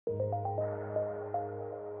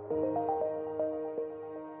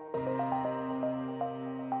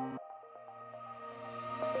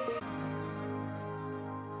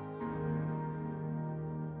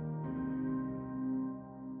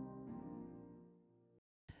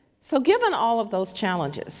So given all of those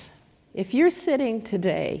challenges, if you're sitting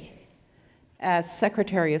today as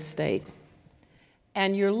Secretary of State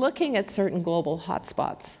and you're looking at certain global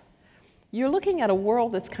hotspots, you're looking at a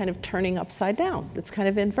world that's kind of turning upside down, that's kind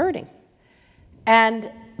of inverting.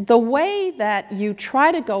 And the way that you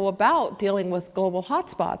try to go about dealing with global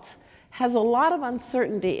hotspots has a lot of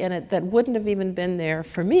uncertainty in it that wouldn't have even been there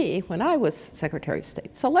for me when I was Secretary of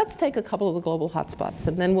State. So let's take a couple of the global hotspots,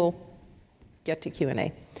 and then we'll get to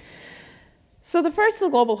Q&A. So the first of the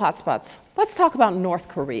global hotspots, let's talk about North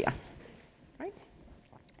Korea. Right?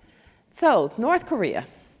 So North Korea.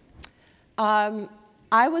 I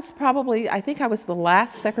think I was the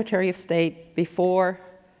last Secretary of State before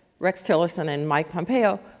Rex Tillerson and Mike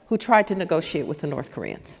Pompeo who tried to negotiate with the North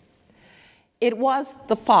Koreans. It was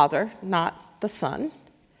the father, not the son.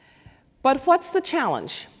 But what's the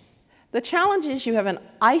challenge? The challenge is you have an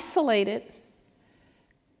isolated,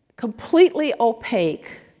 completely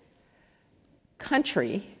opaque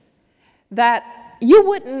country that you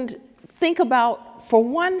wouldn't think about for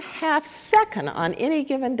 1/2 second on any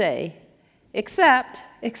given day, except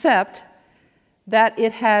that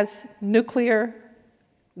it has nuclear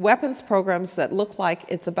weapons programs that look like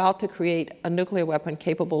it's about to create a nuclear weapon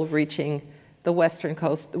capable of reaching the west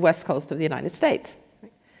coast of the United States.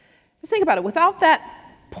 Just think about it. Without that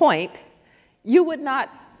point, you would not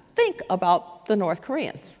think about the North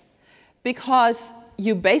Koreans, because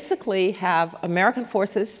you basically have American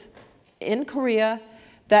forces in Korea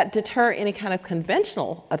that deter any kind of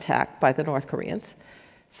conventional attack by the North Koreans.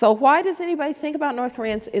 So why does anybody think about North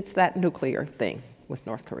Koreans? It's that nuclear thing with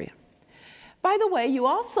North Korea. By the way, you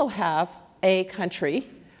also have a country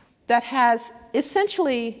that has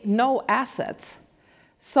essentially no assets.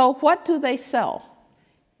 So what do they sell?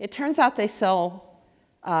 It turns out they sell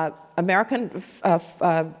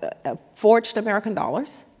forged American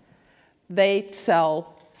dollars. They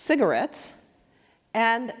sell cigarettes,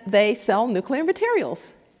 and they sell nuclear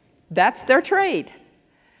materials. That's their trade.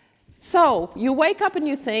 So you wake up and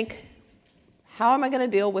you think, how am I going to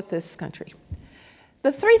deal with this country?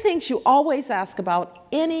 The three things you always ask about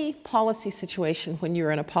any policy situation when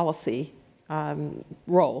you're in a policy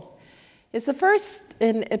role is the first,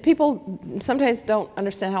 and people sometimes don't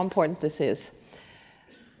understand how important this is,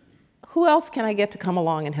 who else can I get to come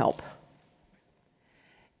along and help?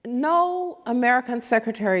 No American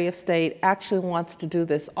Secretary of State actually wants to do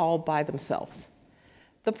this all by themselves.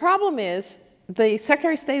 The problem is the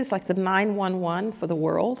Secretary of State is like the 911 for the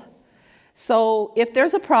world. So if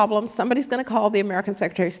there's a problem, somebody's going to call the American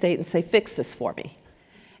Secretary of State and say, fix this for me.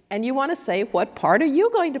 And you want to say, what part are you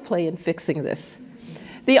going to play in fixing this?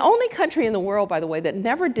 The only country in the world, by the way, that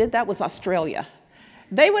never did that was Australia.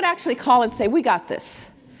 They would actually call and say, we got this.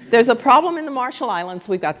 There's a problem in the Marshall Islands,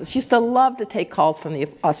 we've got this. Used to love to take calls from the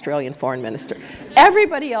Australian foreign minister.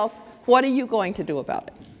 Everybody else, what are you going to do about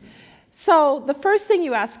it? So the first thing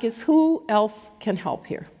you ask is, who else can help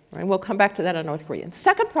here? Right? We'll come back to that on North Korea.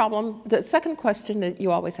 The second question that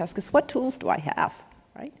you always ask is, what tools do I have?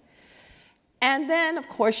 Right? And then, of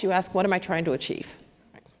course, you ask, what am I trying to achieve?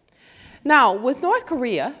 Right? Now, with North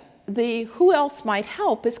Korea, the who else might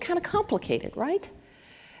help is kind of complicated, right?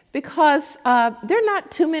 Because there are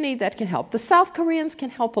not too many that can help. The South Koreans can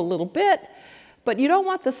help a little bit, but you don't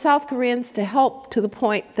want the South Koreans to help to the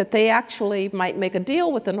point that they actually might make a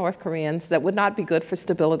deal with the North Koreans that would not be good for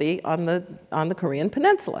stability on the Korean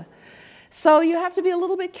peninsula. So you have to be a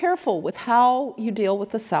little bit careful with how you deal with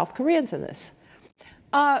the South Koreans in this.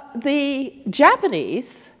 The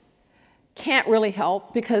Japanese can't really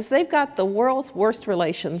help because they've got the world's worst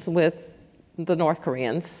relations with the North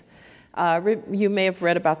Koreans. You may have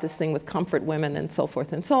read about this thing with comfort women and so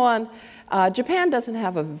forth and so on. Japan doesn't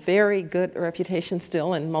have a very good reputation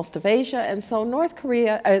still in most of Asia, and so North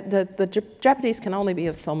Korea, the Japanese can only be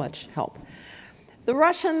of so much help. The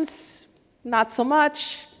Russians, not so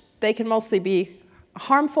much. They can mostly be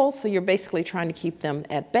harmful, so you're basically trying to keep them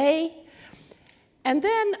at bay. And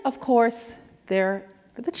then, of course, there's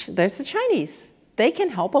the Chinese. They can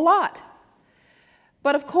help a lot.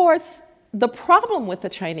 But of course, the problem with the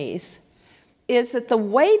Chinese is that the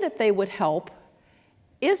way that they would help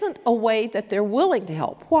isn't a way that they're willing to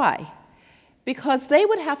help. Why? Because they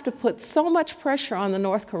would have to put so much pressure on the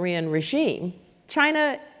North Korean regime.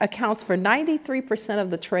 China accounts for 93%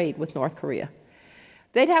 of the trade with North Korea.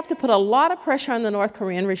 They'd have to put a lot of pressure on the North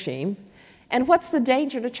Korean regime. And what's the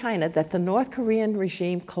danger to China? That the North Korean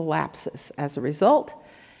regime collapses as a result.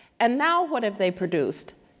 And now what have they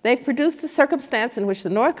produced? They've produced a circumstance in which the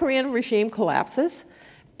North Korean regime collapses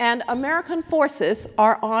and American forces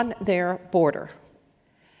are on their border.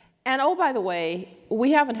 And oh, by the way,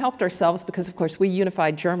 we haven't helped ourselves because, of course, we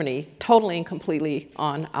unified Germany totally and completely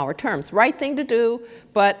on our terms. Right thing to do,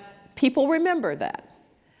 but people remember that.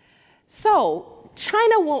 So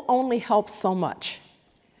China will only help so much.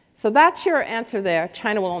 So that's your answer there.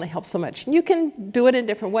 China will only help so much. And you can do it in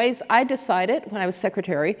different ways. I decided when I was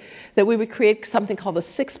secretary that we would create something called the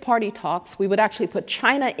six-party talks. We would actually put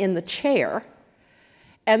China in the chair,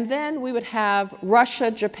 and then we would have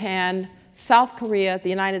Russia, Japan, South Korea, the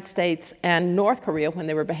United States, and North Korea, when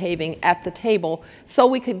they were behaving, at the table, so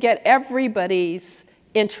we could get everybody's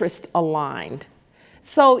interest aligned.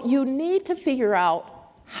 So you need to figure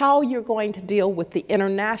out how you're going to deal with the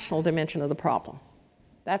international dimension of the problem.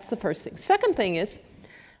 That's the first thing. Second thing is,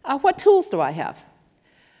 what tools do I have?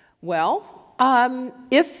 Well,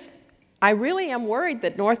 if I really am worried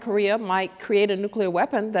that North Korea might create a nuclear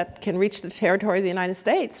weapon that can reach the territory of the United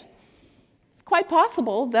States, it's quite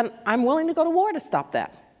possible that I'm willing to go to war to stop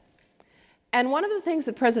that. And one of the things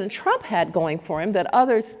that President Trump had going for him that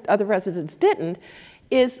other presidents didn't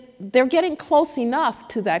is they're getting close enough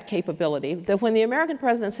to that capability that when the American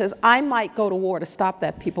president says, I might go to war to stop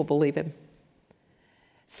that, people believe him.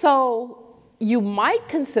 So you might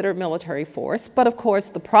consider military force, but of course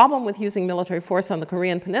the problem with using military force on the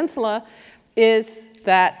Korean Peninsula is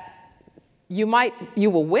that you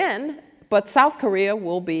will win, but South Korea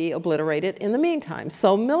will be obliterated in the meantime.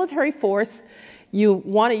 So military force you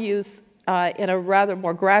want to use in a rather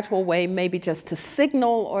more gradual way, maybe just to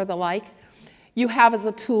signal or the like. You have as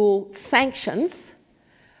a tool sanctions,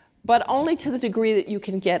 but only to the degree that you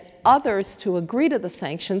can get others to agree to the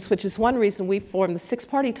sanctions, which is one reason we formed the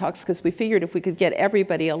six-party talks, because we figured if we could get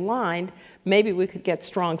everybody aligned, maybe we could get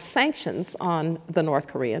strong sanctions on the North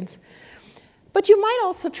Koreans. But you might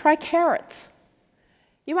also try carrots.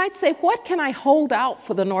 You might say, what can I hold out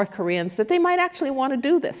for the North Koreans that they might actually want to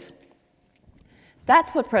do this?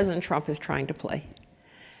 That's what President Trump is trying to play.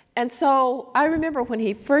 And so I remember when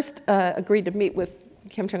he first agreed to meet with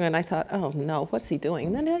Kim Jong-un, I thought, oh no, what's he doing?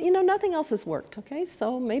 And then, you know, nothing else has worked, okay?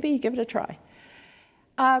 So maybe give it a try.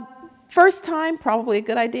 First time, probably a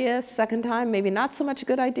good idea. Second time, maybe not so much a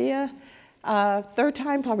good idea. Third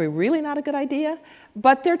time, probably really not a good idea.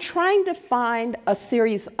 But they're trying to find a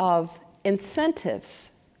series of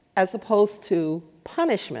incentives as opposed to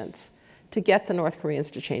punishments to get the North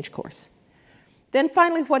Koreans to change course. Then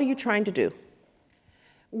finally, what are you trying to do?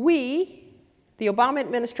 We, the Obama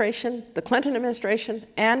administration, the Clinton administration,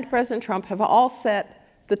 and President Trump have all set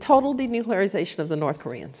the total denuclearization of the North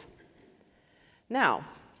Koreans. Now,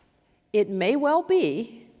 it may well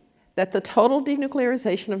be that the total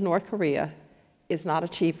denuclearization of North Korea is not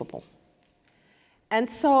achievable. And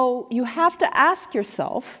so you have to ask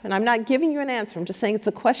yourself, and I'm not giving you an answer, I'm just saying it's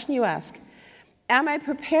a question you ask, am I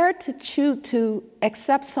prepared to choose to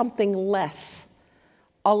accept something less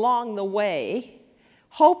along the way,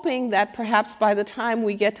 hoping that perhaps by the time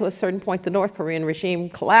we get to a certain point, the North Korean regime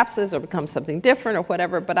collapses or becomes something different or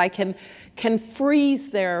whatever, but I can freeze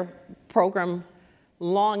their program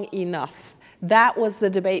long enough. That was the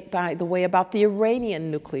debate, by the way, about the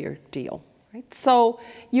Iranian nuclear deal. Right? So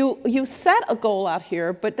you set a goal out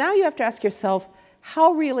here, but now you have to ask yourself,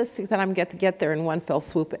 how realistic that I'm going to get there in one fell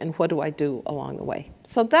swoop, and what do I do along the way?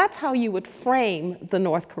 So that's how you would frame the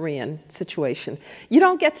North Korean situation. You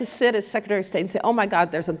don't get to sit as Secretary of State and say, oh my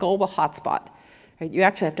God, there's a global hotspot. Right? You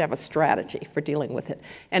actually have to have a strategy for dealing with it.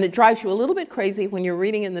 And it drives you a little bit crazy when you're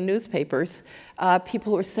reading in the newspapers,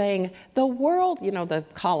 people who are saying, the world, you know, the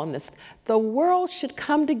columnists, the world should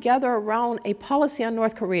come together around a policy on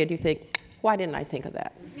North Korea. Do you think, why didn't I think of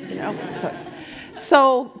that? You know, because.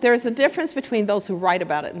 So there's a difference between those who write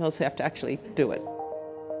about it and those who have to actually do it.